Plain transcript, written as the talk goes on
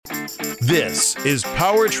This is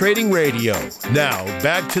Power Trading Radio. Now,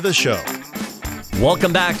 back to the show.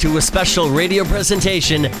 Welcome back to a special radio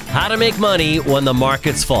presentation, How to Make Money When the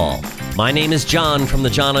Markets Fall. My name is John from The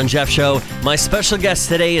John and Jeff Show. My special guest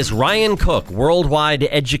today is Ryan Cook, Worldwide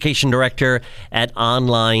Education Director at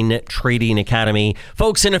Online Trading Academy.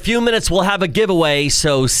 Folks, in a few minutes, we'll have a giveaway,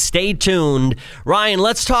 so stay tuned. Ryan,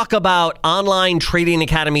 let's talk about Online Trading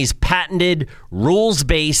Academy's patented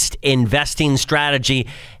rules-based investing strategy.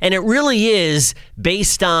 And it really is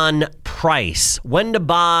based on price, when to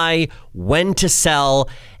buy, when to sell.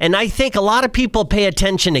 And I think a lot of people pay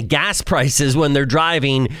attention to gas prices when they're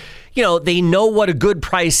driving. You know, they know what a good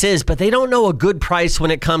price is, but they don't know a good price when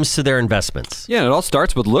it comes to their investments. Yeah, and it all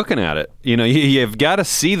starts with looking at it. You know, you've got to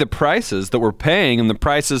see the prices that we're paying and the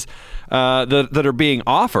prices that are being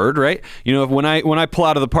offered, right? You know, when I pull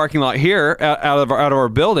out of the parking lot here, out of our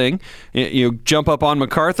building, you jump up on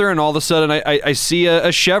MacArthur, and all of a sudden I see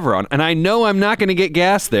a Chevron, and I know I'm not going to get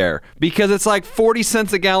gas there because it's like 40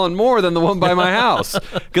 cents a gallon more than the one by my house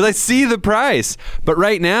because I see the price. But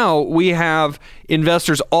right now we have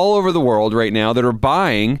investors all over the world right now that are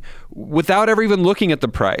buying without ever even looking at the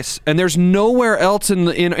price. And there's nowhere else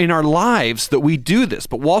in our lives that we do this.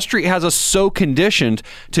 But Wall Street has us so conditioned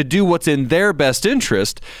to do what's in their best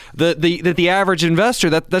interest that the average investor,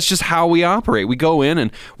 that's just how we operate. We go in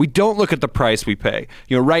and we don't look at the price we pay.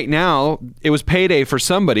 You know, right now it was payday for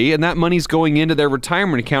somebody, and that money's going into their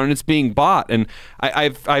retirement account and it's being bought. And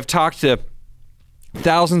I've talked to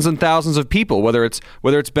thousands and thousands of people, whether it's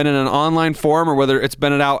been in an online forum or whether it's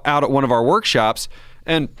been out at one of our workshops,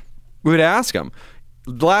 and we would ask them,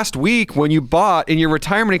 last week when you bought in your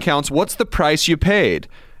retirement accounts, what's the price you paid?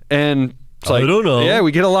 And it's like, I don't know. Yeah,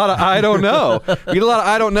 we get a lot of I don't know. We get a lot of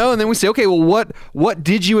I don't know, and then we say, okay, well, what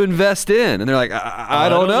did you invest in? And they're like, I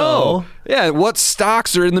don't know. Yeah, what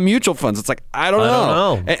stocks are in the mutual funds? It's like, I don't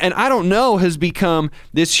know. And I don't know has become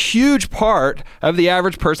this huge part of the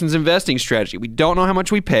average person's investing strategy. We don't know how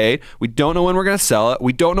much we paid. We don't know when we're going to sell it.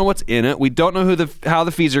 We don't know what's in it. We don't know how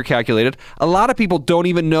the fees are calculated. A lot of people don't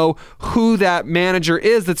even know who that manager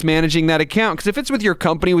is that's managing that account. Because if it's with your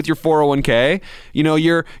company, with your 401k, you know,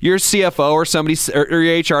 your CFO or somebody or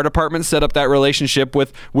your HR department set up that relationship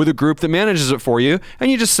with a group that manages it for you,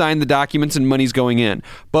 and you just sign the documents and money's going in.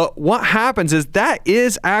 But what happens is that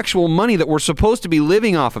is actual money that we're supposed to be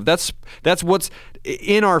living off of. That's what's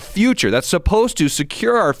in our future. That's supposed to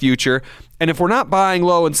secure our future. And if we're not buying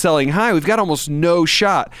low and selling high, we've got almost no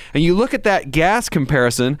shot. And you look at that gas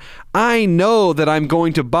comparison, I know that I'm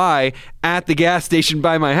going to buy at the gas station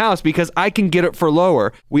by my house because I can get it for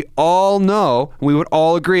lower. We all know, we would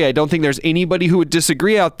all agree, I don't think there's anybody who would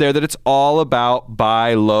disagree out there that it's all about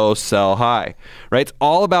buy low, sell high, right? It's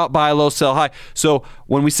all about buy low, sell high. So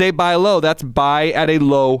when we say buy low, that's buy at a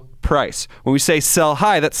low price. When we say sell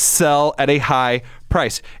high, that's sell at a high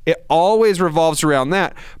price. It always revolves around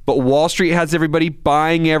that. But Wall Street has everybody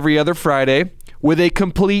buying every other Friday with a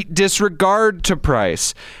complete disregard to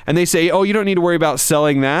price. And they say, oh, you don't need to worry about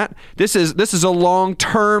selling that. This is a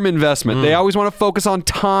long-term investment. They always want to focus on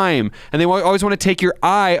time, and they always want to take your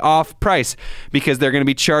eye off price because they're going to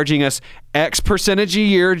be charging us X percentage a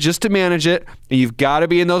year just to manage it, and you've got to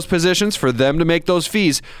be in those positions for them to make those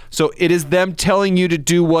fees. So it is them telling you to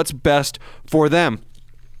do what's best for them.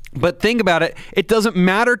 But think about it, it doesn't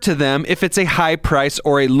matter to them if it's a high price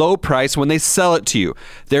or a low price when they sell it to you.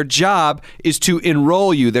 Their job is to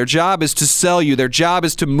enroll you. Their job is to sell you. Their job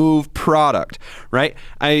is to move product, right?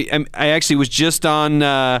 I actually was just on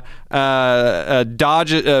Dodge Ram's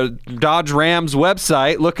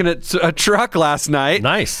website looking at a truck last night.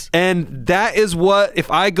 Nice. And that is what,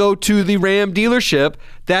 if I go to the Ram dealership,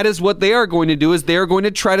 that is what they are going to do, is they are going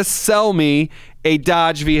to try to sell me a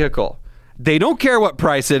Dodge vehicle. They don't care what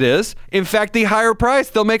price it is. In fact, the higher price,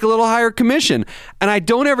 they'll make a little higher commission. And I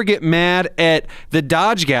don't ever get mad at the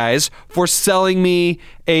Dodge guys for selling me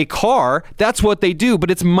a car. That's what they do. But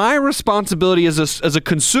it's my responsibility as a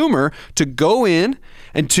consumer to go in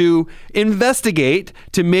and to investigate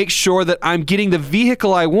to make sure that I'm getting the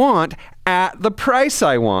vehicle I want at the price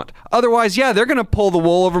I want. Otherwise, yeah, they're going to pull the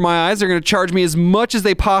wool over my eyes. They're going to charge me as much as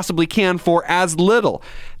they possibly can for as little.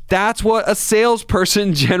 That's what a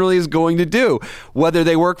salesperson generally is going to do. Whether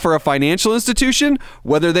they work for a financial institution,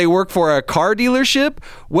 whether they work for a car dealership,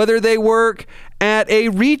 whether they work at a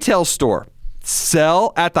retail store.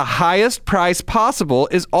 Sell at the highest price possible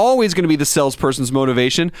is always going to be the salesperson's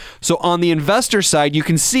motivation. So on the investor side, you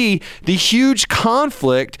can see the huge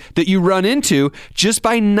conflict that you run into just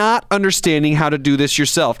by not understanding how to do this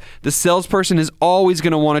yourself. The salesperson is always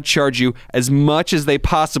going to want to charge you as much as they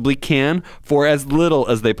possibly can for as little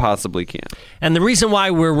as they possibly can. And the reason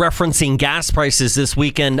why we're referencing gas prices this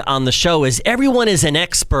weekend on the show is everyone is an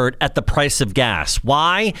expert at the price of gas.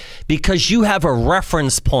 Why? Because you have a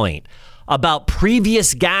reference point about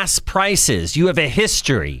previous gas prices. You have a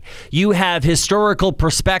history. You have historical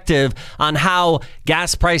perspective on how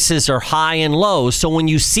gas prices are high and low. So when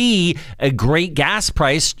you see a great gas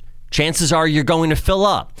price, chances are you're going to fill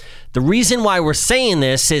up. The reason why we're saying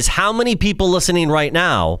this is how many people listening right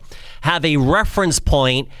now have a reference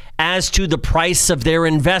point as to the price of their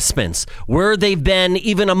investments, where they've been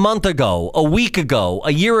even a month ago, a week ago,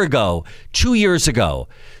 a year ago, 2 years ago.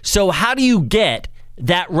 So how do you get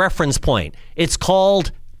that reference point? It's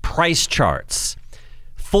called price charts.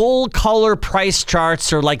 Full color price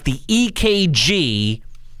charts are like the EKG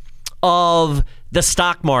of the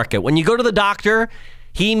stock market. When you go to the doctor,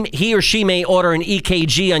 he or she may order an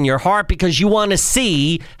EKG on your heart because you want to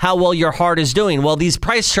see how well your heart is doing. Well, these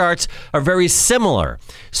price charts are very similar.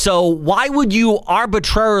 So why would you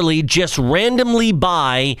arbitrarily just randomly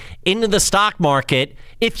buy into the stock market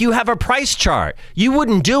if you have a price chart? You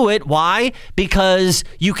wouldn't do it. Why? Because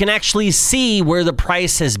you can actually see where the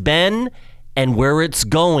price has been and where it's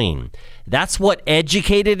going. That's what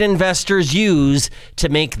educated investors use to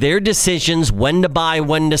make their decisions when to buy,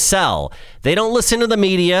 when to sell. They don't listen to the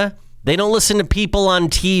media. They don't listen to people on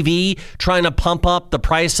TV trying to pump up the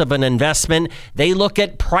price of an investment. They look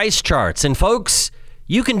at price charts. And folks,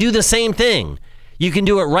 you can do the same thing. You can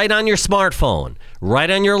do it right on your smartphone,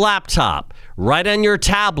 right on your laptop, right on your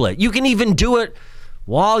tablet. You can even do it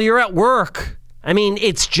while you're at work. I mean,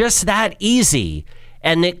 it's just that easy,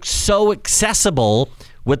 and it's so accessible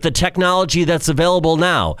with the technology that's available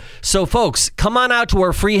now. So folks, come on out to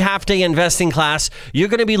our free half-day investing class. You're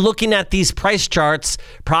going to be looking at these price charts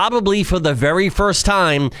probably for the very first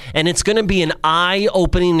time, and it's going to be an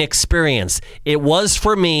eye-opening experience. It was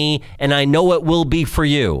for me, and I know it will be for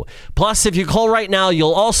you. Plus, if you call right now,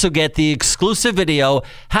 you'll also get the exclusive video,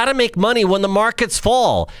 How to Make Money When the Markets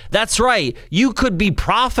Fall. That's right. You could be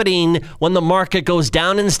profiting when the market goes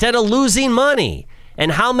down instead of losing money.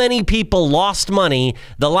 And how many people lost money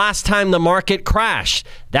the last time the market crashed?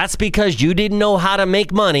 That's because you didn't know how to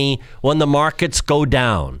make money when the markets go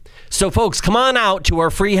down. So folks, come on out to our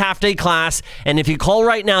free half-day class. And if you call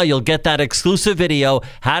right now, you'll get that exclusive video,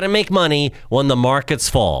 How to Make Money When the Markets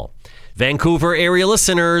Fall. Vancouver area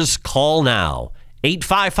listeners, call now.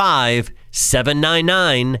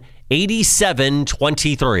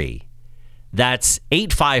 855-799-8723. That's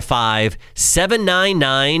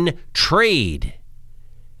 855-799-TRADE.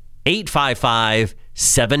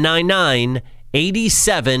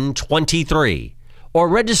 855-799-8723. Or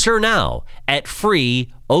register now at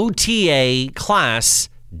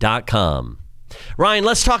freeotaclass.com. Ryan,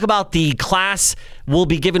 let's talk about the class we'll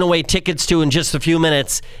be giving away tickets to in just a few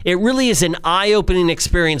minutes. It really is an eye-opening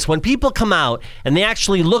experience. When people come out and they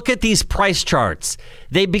actually look at these price charts,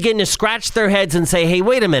 they begin to scratch their heads and say, hey,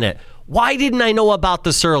 wait a minute. Why didn't I know about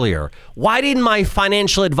this earlier? Why didn't my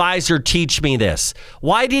financial advisor teach me this?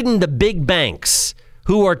 Why didn't the big banks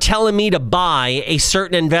who are telling me to buy a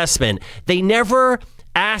certain investment, they never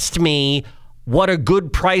asked me what a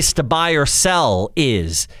good price to buy or sell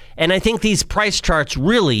is? And I think these price charts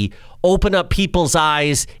really open up people's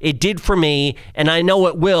eyes. It did for me, and I know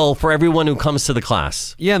it will for everyone who comes to the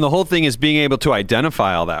class. Yeah, and the whole thing is being able to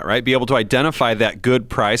identify all that, right? Be able to identify that good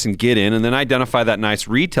price and get in, and then identify that nice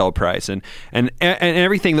retail price. And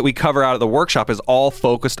everything that we cover out of the workshop is all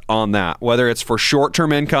focused on that, whether it's for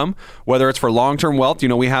short-term income, whether it's for long-term wealth. You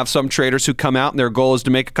know, we have some traders who come out and their goal is to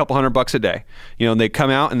make a couple $100 a day. You know, and they come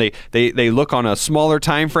out and they look on a smaller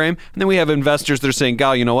time frame, and then we have investors that are saying,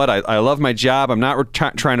 Gal, you know what? I love my job. I'm not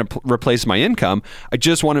trying to replace my income. I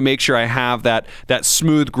just want to make sure I have that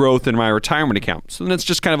smooth growth in my retirement account. So then it's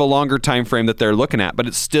just kind of a longer time frame that they're looking at, but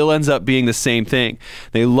it still ends up being the same thing.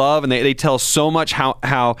 They love and they tell so much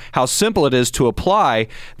how simple it is to apply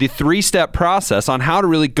the 3-step process on how to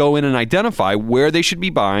really go in and identify where they should be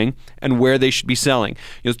buying and where they should be selling.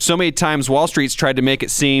 You know, so many times Wall Street's tried to make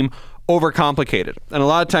it seem overcomplicated. And a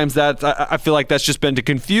lot of times that I feel like that's just been to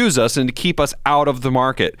confuse us and to keep us out of the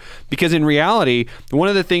market. Because in reality, one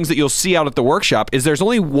of the things that you'll see out at the workshop is there's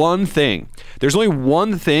only one thing. There's only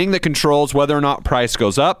one thing that controls whether or not price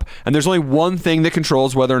goes up, and there's only one thing that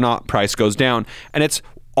controls whether or not price goes down. And it's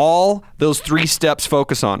all those 3 steps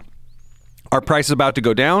focus on. our price is about to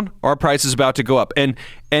go down, our price is about to go up. And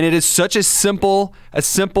it is such a simple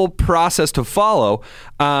process to follow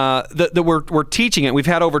that we're teaching it. We've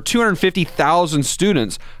had over 250,000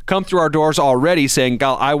 students come through our doors already saying,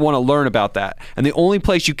 "Gal, I want to learn about that." And the only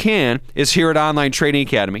place you can is here at Online Trading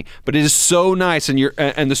Academy. But it is so nice,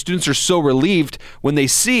 and the students are so relieved when they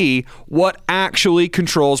see what actually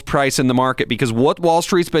controls price in the market, because what Wall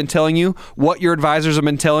Street's been telling you, what your advisors have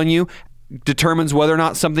been telling you, determines whether or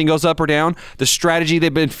not something goes up or down. The strategy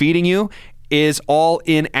they've been feeding you is all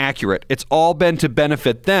inaccurate. It's all been to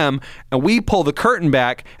benefit them. And we pull the curtain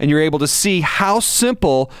back and you're able to see how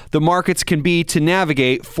simple the markets can be to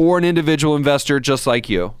navigate for an individual investor just like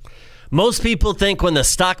you. Most people think when the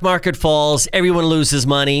stock market falls, everyone loses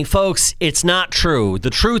money. Folks, it's not true. The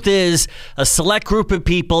truth is a select group of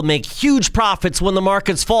people make huge profits when the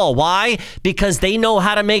markets fall. Why? Because they know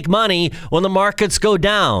how to make money when the markets go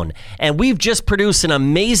down. And we've just produced an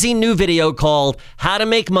amazing new video called How to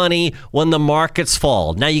Make Money When the Markets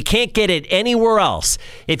Fall. Now, you can't get it anywhere else.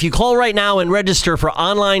 If you call right now and register for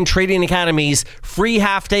Online Trading Academy's free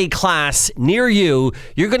half-day class near you,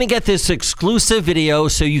 you're going to get this exclusive video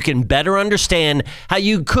so you can better understand how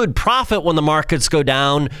you could profit when the markets go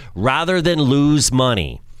down rather than lose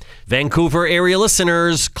money. Vancouver area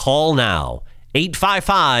listeners, call now.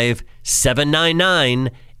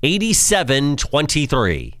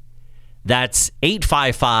 855-799-8723. That's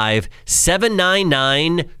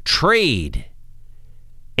 855-799-TRADE.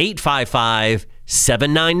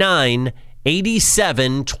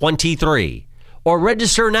 855-799-8723. Or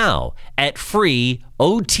register now at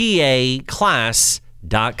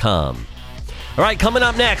freeotaclass.com. All right, coming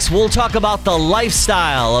up next, we'll talk about the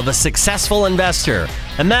lifestyle of a successful investor.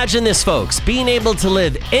 Imagine this, folks, being able to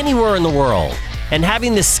live anywhere in the world and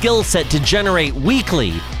having the skill set to generate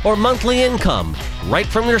weekly or monthly income right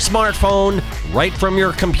from your smartphone, right from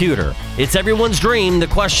your computer. It's everyone's dream. The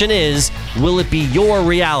question is, will it be your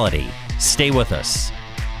reality? Stay with us.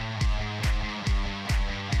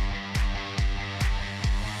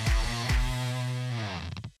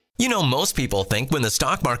 You know, most people think when the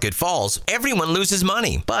stock market falls, everyone loses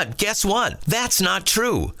money. But guess what? That's not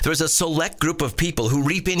true. There's a select group of people who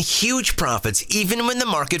reap in huge profits even when the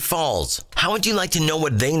market falls. How would you like to know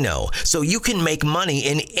what they know so you can make money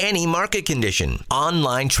in any market condition?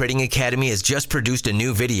 Online Trading Academy has just produced a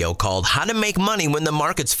new video called How to Make Money When the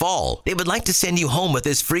Markets Fall. They would like to send you home with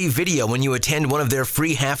this free video when you attend one of their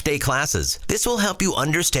free half-day classes. This will help you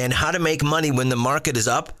understand how to make money when the market is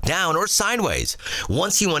up, down, or sideways.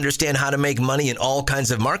 Once you understand how to make money in all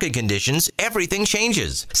kinds of market conditions, everything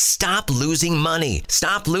changes. Stop losing money.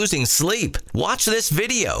 Stop losing sleep. Watch this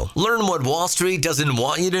video. Learn what Wall Street doesn't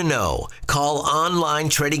want you to know. Call Online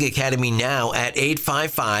Trading Academy now at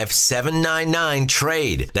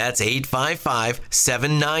 855-799-TRADE. That's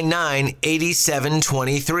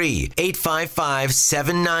 855-799-8723.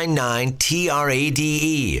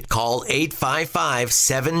 855-799-TRADE. Call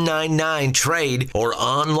 855-799-TRADE or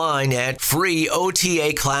online at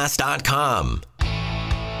freeotaclass.com.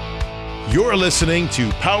 You're listening to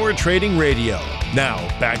Power Trading Radio. Now,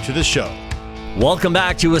 back to the show. Welcome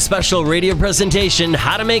back to a special radio presentation,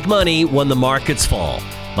 How to Make Money When the Markets Fall.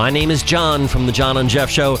 My name is John from the John and Jeff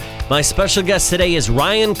Show. My special guest today is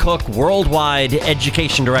Ryan Cook, Worldwide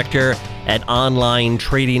Education Director at Online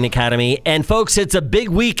Trading Academy. And folks, it's a big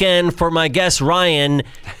weekend for my guest, Ryan.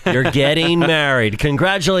 You're getting married.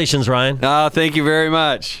 Congratulations, Ryan. Thank you very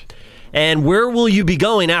much. And where will you be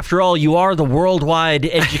going? After all, you are the Worldwide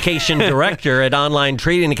Education Director at Online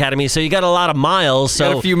Trading Academy, so you got a lot of miles.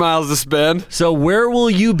 Got a few miles to spend. So where will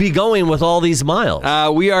you be going with all these miles?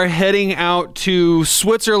 We are heading out to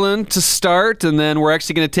Switzerland to start, and then we're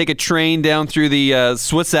actually going to take a train down through the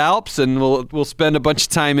Swiss Alps, and we'll spend a bunch of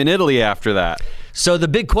time in Italy after that. So the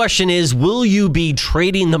big question is, will you be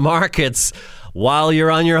trading the markets while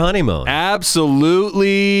you're on your honeymoon?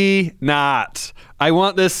 Absolutely not. I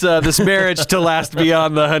want this marriage to last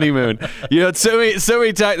beyond the honeymoon. You know, it's so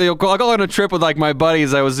many times. I'll go on a trip with like my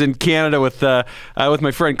buddies. I was in Canada with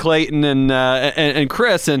my friend Clayton and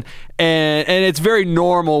Chris, and it's very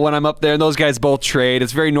normal when I'm up there, and those guys both trade.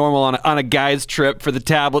 It's very normal on a guy's trip for the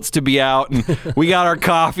tablets to be out, and we got our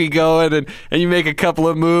coffee going, and you make a couple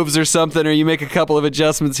of moves or something, or you make a couple of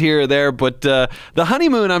adjustments here or there. But the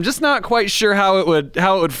honeymoon, I'm just not quite sure how it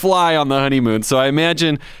would fly on the honeymoon. So I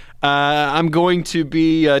imagine I'm going to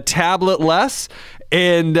be tablet-less,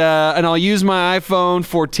 and I'll use my iPhone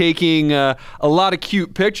for taking a lot of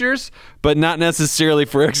cute pictures, but not necessarily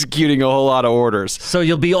for executing a whole lot of orders. So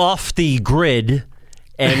you'll be off the grid,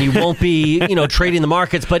 and you won't be, trading the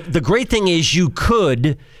markets. But the great thing is you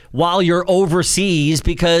could, while you're overseas,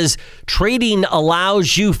 because trading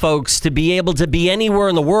allows you folks to be able to be anywhere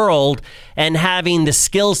in the world and having the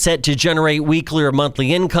skill set to generate weekly or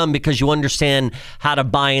monthly income because you understand how to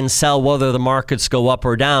buy and sell, whether the markets go up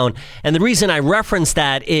or down. And the reason I reference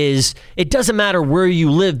that is it doesn't matter where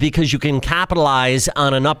you live, because you can capitalize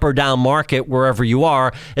on an up or down market wherever you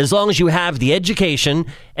are, as long as you have the education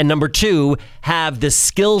and, number two, have the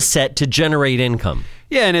skill set to generate income.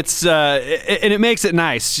 Yeah, and it makes it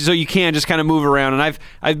nice, so you can just kind of move around. And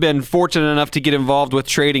I've been fortunate enough to get involved with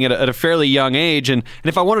trading at a fairly young age, and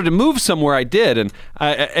if I wanted to move somewhere, I did. And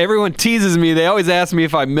everyone teases me; they always ask me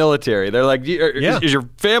if I'm military. They're like, "Is your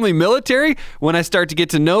family military?" When I start to get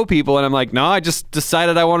to know people, and I'm like, "No, I just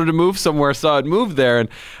decided I wanted to move somewhere, so I'd move there." And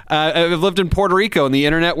I've lived in Puerto Rico, and the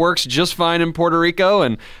internet works just fine in Puerto Rico,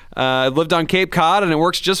 and I've lived on Cape Cod, and it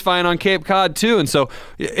works just fine on Cape Cod too. And so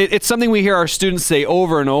it's something we hear our students say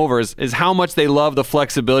over and over is how much they love the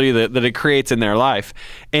flexibility that it creates in their life.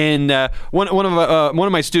 And one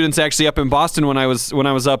of my students actually up in Boston when I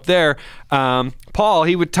was up there, Paul,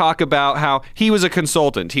 he would talk about how he was a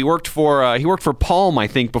consultant. He worked for Palm, I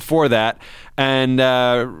think, before that, and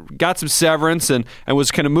got some severance and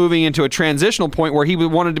was kind of moving into a transitional point where he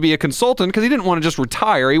wanted to be a consultant because he didn't want to just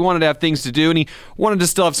retire. He wanted to have things to do, and he wanted to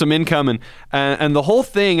still have some income. And the whole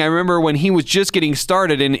thing, I remember when he was just getting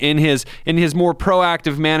started in his more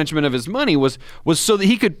proactive management of his money was so that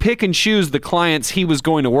he could pick and choose the clients he was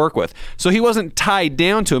going to work with. So he wasn't tied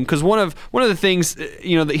down to them, because one of the things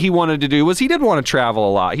that he wanted to do was he did want to travel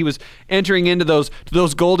a lot. He was entering into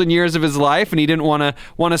those golden years of his life, and he didn't want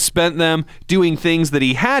to spend them doing things that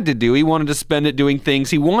he had to do. He wanted to spend it doing things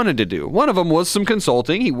he wanted to do. One of them was some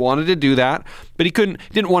consulting. He wanted to do that, but he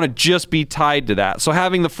didn't want to just be tied to that. So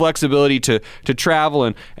having the flexibility to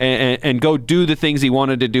travel and go do the things he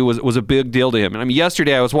wanted to do was a big deal to him. And I mean,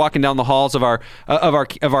 yesterday I was walking down the halls of our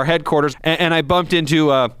headquarters, and I bumped into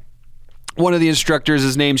one of the instructors.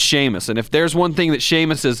 His name's Seamus, and if there's one thing that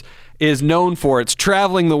Seamus is known for, it's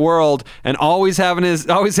traveling the world and always having his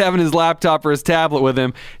laptop or his tablet with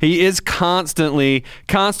him. He is constantly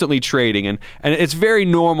trading, and it's very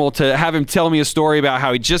normal to have him tell me a story about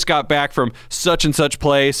how he just got back from such and such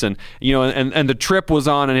place, and and the trip was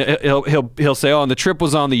on, and he'll say, oh, and the trip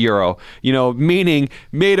was on the euro, meaning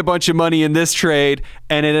made a bunch of money in this trade,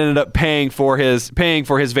 and it ended up paying for his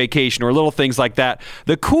vacation, or little things like that.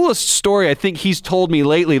 The coolest story I think he's told me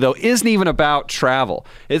lately, though, isn't even about travel.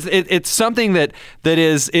 It's something that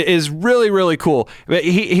is really, really cool.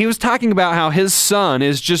 He was talking about how his son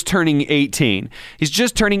is just turning 18. He's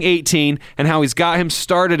just turning 18, and how he's got him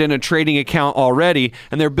started in a trading account already,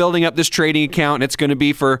 and they're building up this trading account, and it's going to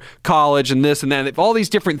be for college and this and that. All these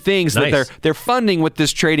different things that they're funding with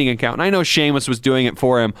this trading account. And I know Seamus was doing it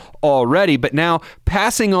for him already, but now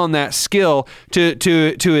passing on that skill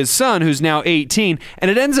to his son, who's now 18, and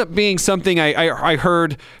it ends up being something I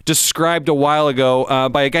heard described a while ago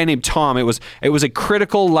by a guy named Tom. It was a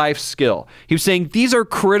critical life skill. He was saying these are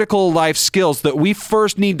critical life skills that we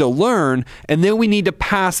first need to learn, and then we need to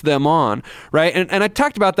pass them on, right? And I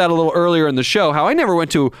talked about that a little earlier in the show, how I never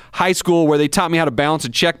went to high school where they taught me how to balance a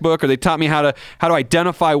checkbook, or they taught me how to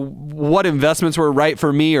identify what investments were right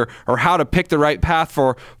for me, or how to pick the right path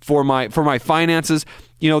for my finances.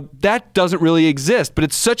 That doesn't really exist, but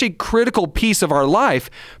it's such a critical piece of our life,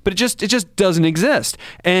 but it just doesn't exist.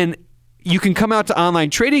 And you can come out to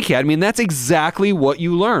Online Trading Academy, and that's exactly what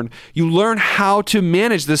you learn. You learn how to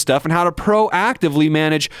manage this stuff and how to proactively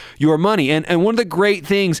manage your money. And one of the great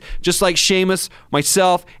things, just like Seamus,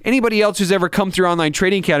 myself, anybody else who's ever come through Online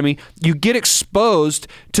Trading Academy, you get exposed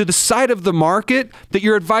to the side of the market that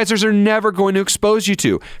your advisors are never going to expose you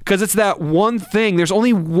to, because it's that one thing. There's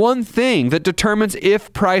only one thing that determines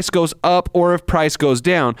if price goes up or if price goes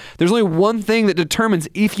down. There's only one thing that determines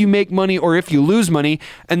if you make money or if you lose money,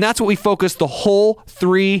 and that's what we focus the whole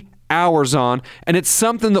 3 hours on, and it's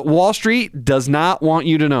something that Wall Street does not want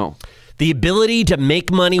you to know. The ability to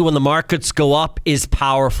make money when the markets go up is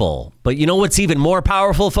powerful. But you know what's even more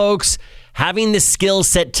powerful, folks? Having the skill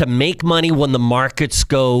set to make money when the markets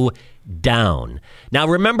go down. Now,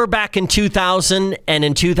 remember back in 2000 and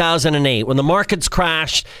in 2008, when the markets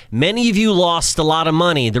crashed, many of you lost a lot of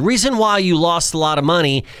money. The reason why you lost a lot of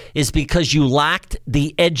money is because you lacked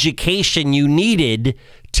the education you needed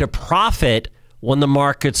to profit when the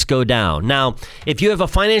markets go down. Now, if you have a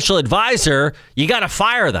financial advisor, you got to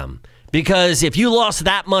fire them, because if you lost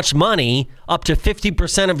that much money, up to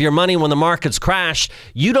 50% of your money when the markets crash,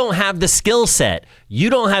 you don't have the skill set, you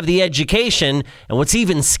don't have the education, and what's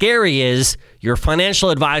even scary is your financial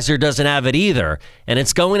advisor doesn't have it either. And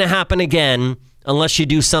it's going to happen again unless you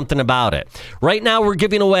do something about it. Right now, we're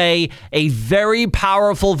giving away a very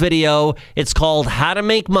powerful video. It's called How to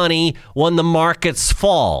Make Money When the Markets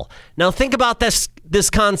Fall. Now, think about this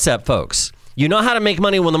concept, folks. You know how to make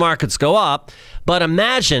money when the markets go up, but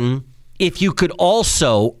imagine if you could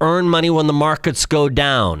also earn money when the markets go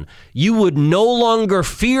down. You would no longer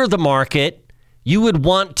fear the market. You would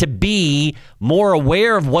want to be more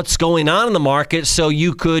aware of what's going on in the market so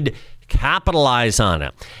you could capitalize on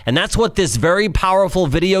it. And that's what this very powerful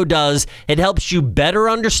video does. It helps you better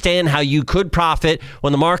understand how you could profit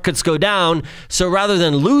when the markets go down. So rather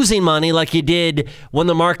than losing money like you did when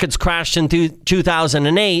the markets crashed in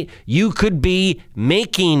 2008, you could be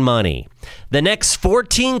making money. The next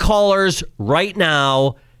 14 callers right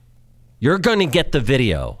now, you're going to get the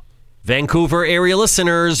video. Vancouver area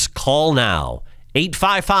listeners, call now.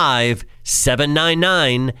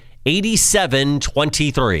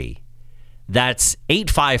 855-799-8723. That's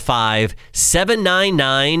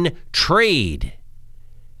 855-799-TRADE.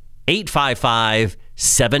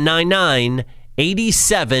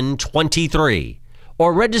 855-799-8723.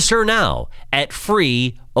 Or register now at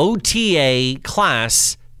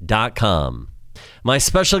freeotaclass.com. My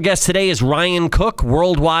special guest today is Ryan Cook,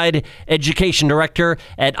 Worldwide Education Director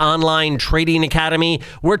at Online Trading Academy.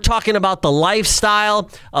 We're talking about the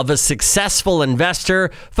lifestyle of a successful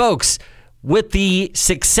investor. Folks, with the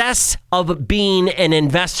success of being an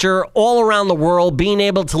investor all around the world, being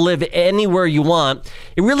able to live anywhere you want,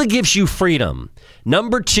 it really gives you freedom.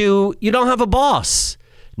 Number 2, you don't have a boss.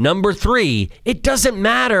 Number 3, it doesn't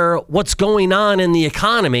matter what's going on in the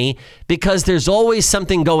economy because there's always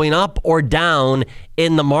something going up or down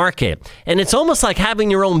in the market. And it's almost like having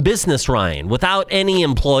your own business, Ryan, without any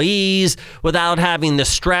employees, without having the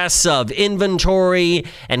stress of inventory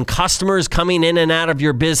and customers coming in and out of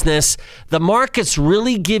your business. The markets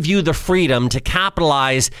really give you the freedom to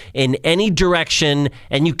capitalize in any direction,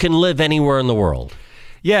 and you can live anywhere in the world.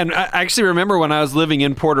 Yeah, and I actually remember when I was living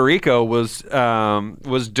in Puerto Rico was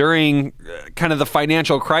during kind of the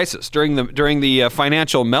financial crisis, during the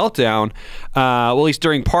financial meltdown, well, at least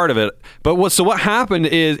during part of it. But what happened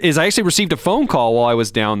is I actually received a phone call while I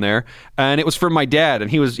was down there, and it was from my dad,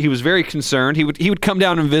 and he was very concerned. He would come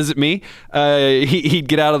down and visit me. He'd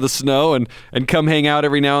get out of the snow and come hang out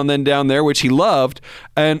every now and then down there, which he loved.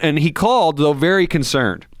 And he called, though, very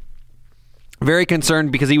concerned. Very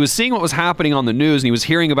concerned because he was seeing what was happening on the news and he was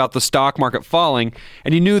hearing about the stock market falling,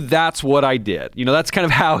 and he knew that's what I did. You know, that's kind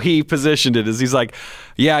of how he positioned it. Is he's like,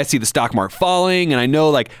 yeah, I see the stock market falling, and I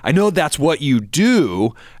know that's what you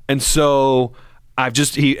do, and so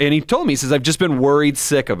he told me, he says, I've just been worried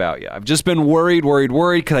sick about you. I've just been worried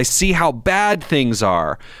because I see how bad things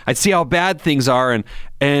are.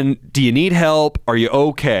 And do you need help? Are you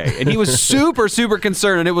okay? And he was super, super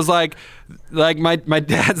concerned. And it was like my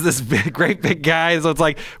dad's this great big guy. So it's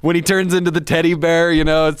like when he turns into the teddy bear, you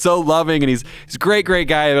know, it's so loving, and he's a great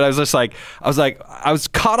guy. But I was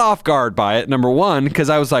caught off guard by it, number one,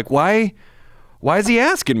 because I was like, why is he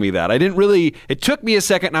asking me that? It took me a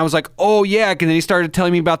second, and I was like, oh yeah, because then he started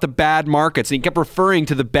telling me about the bad markets, and he kept referring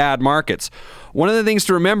to the bad markets. One of the things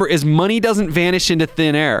to remember is money doesn't vanish into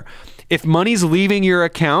thin air. If money's leaving your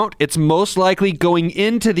account, it's most likely going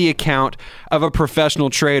into the account of a professional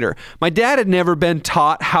trader. My dad had never been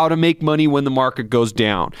taught how to make money when the market goes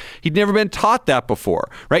down. He'd never been taught that before,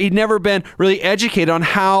 right? He'd never been really educated on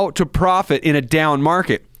how to profit in a down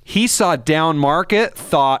market. He saw down market,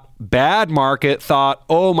 thought bad market, thought,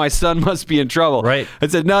 oh, my son must be in trouble. Right. I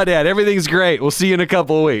said, no, Dad, everything's great. We'll see you in a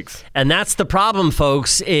couple of weeks. And that's the problem,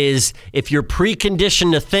 folks, is if you're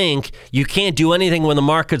preconditioned to think you can't do anything when the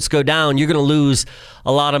markets go down, you're going to lose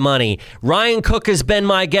a lot of money. Ryan Cook has been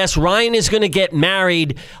my guest. Ryan is going to get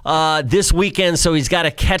married this weekend, so he's got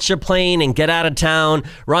to catch a plane and get out of town.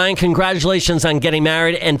 Ryan, congratulations on getting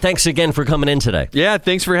married, and thanks again for coming in today. Yeah,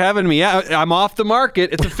 thanks for having me. Yeah, I'm off the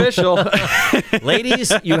market. It's official.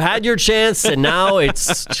 Ladies, you had your chance, and now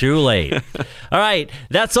it's too late. All right,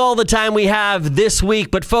 that's all the time we have this week.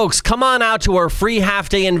 But folks, come on out to our free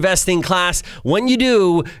half-day investing class. When you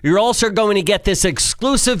do, you're also going to get this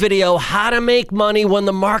exclusive video, How to Make Money When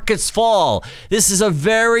the Markets Fall. This is a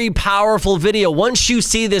very powerful video. Once you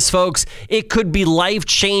see this, folks, it could be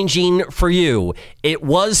life-changing for you. It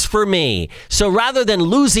was for me. So rather than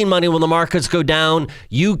losing money when the markets go down,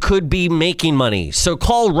 you could be making money. So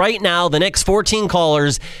call right now, the next 14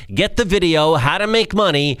 callers, get the video, How to Make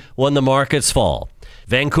Money When the Markets Fall.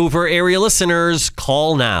 Vancouver area listeners,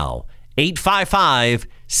 call now.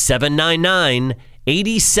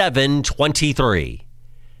 855-799-8723.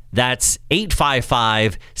 That's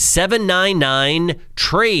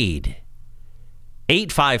 855-799-TRADE.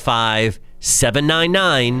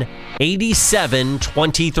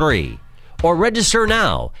 888-799-8723 or register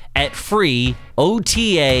now at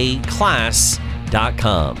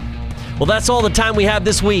freeotaclass.com. Well, that's all the time we have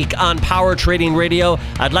this week on Power Trading Radio.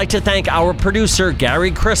 I'd like to thank our producer,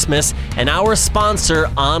 Gary Christmas, and our sponsor,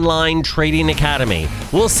 Online Trading Academy.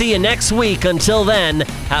 We'll see you next week. Until then,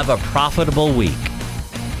 have a profitable week.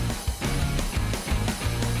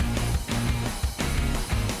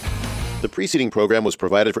 The preceding program was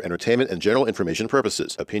provided for entertainment and general information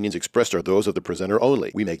purposes. Opinions expressed are those of the presenter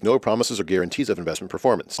only. We make no promises or guarantees of investment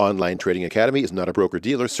performance. Online Trading Academy is not a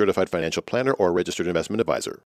broker-dealer, certified financial planner, or registered investment advisor.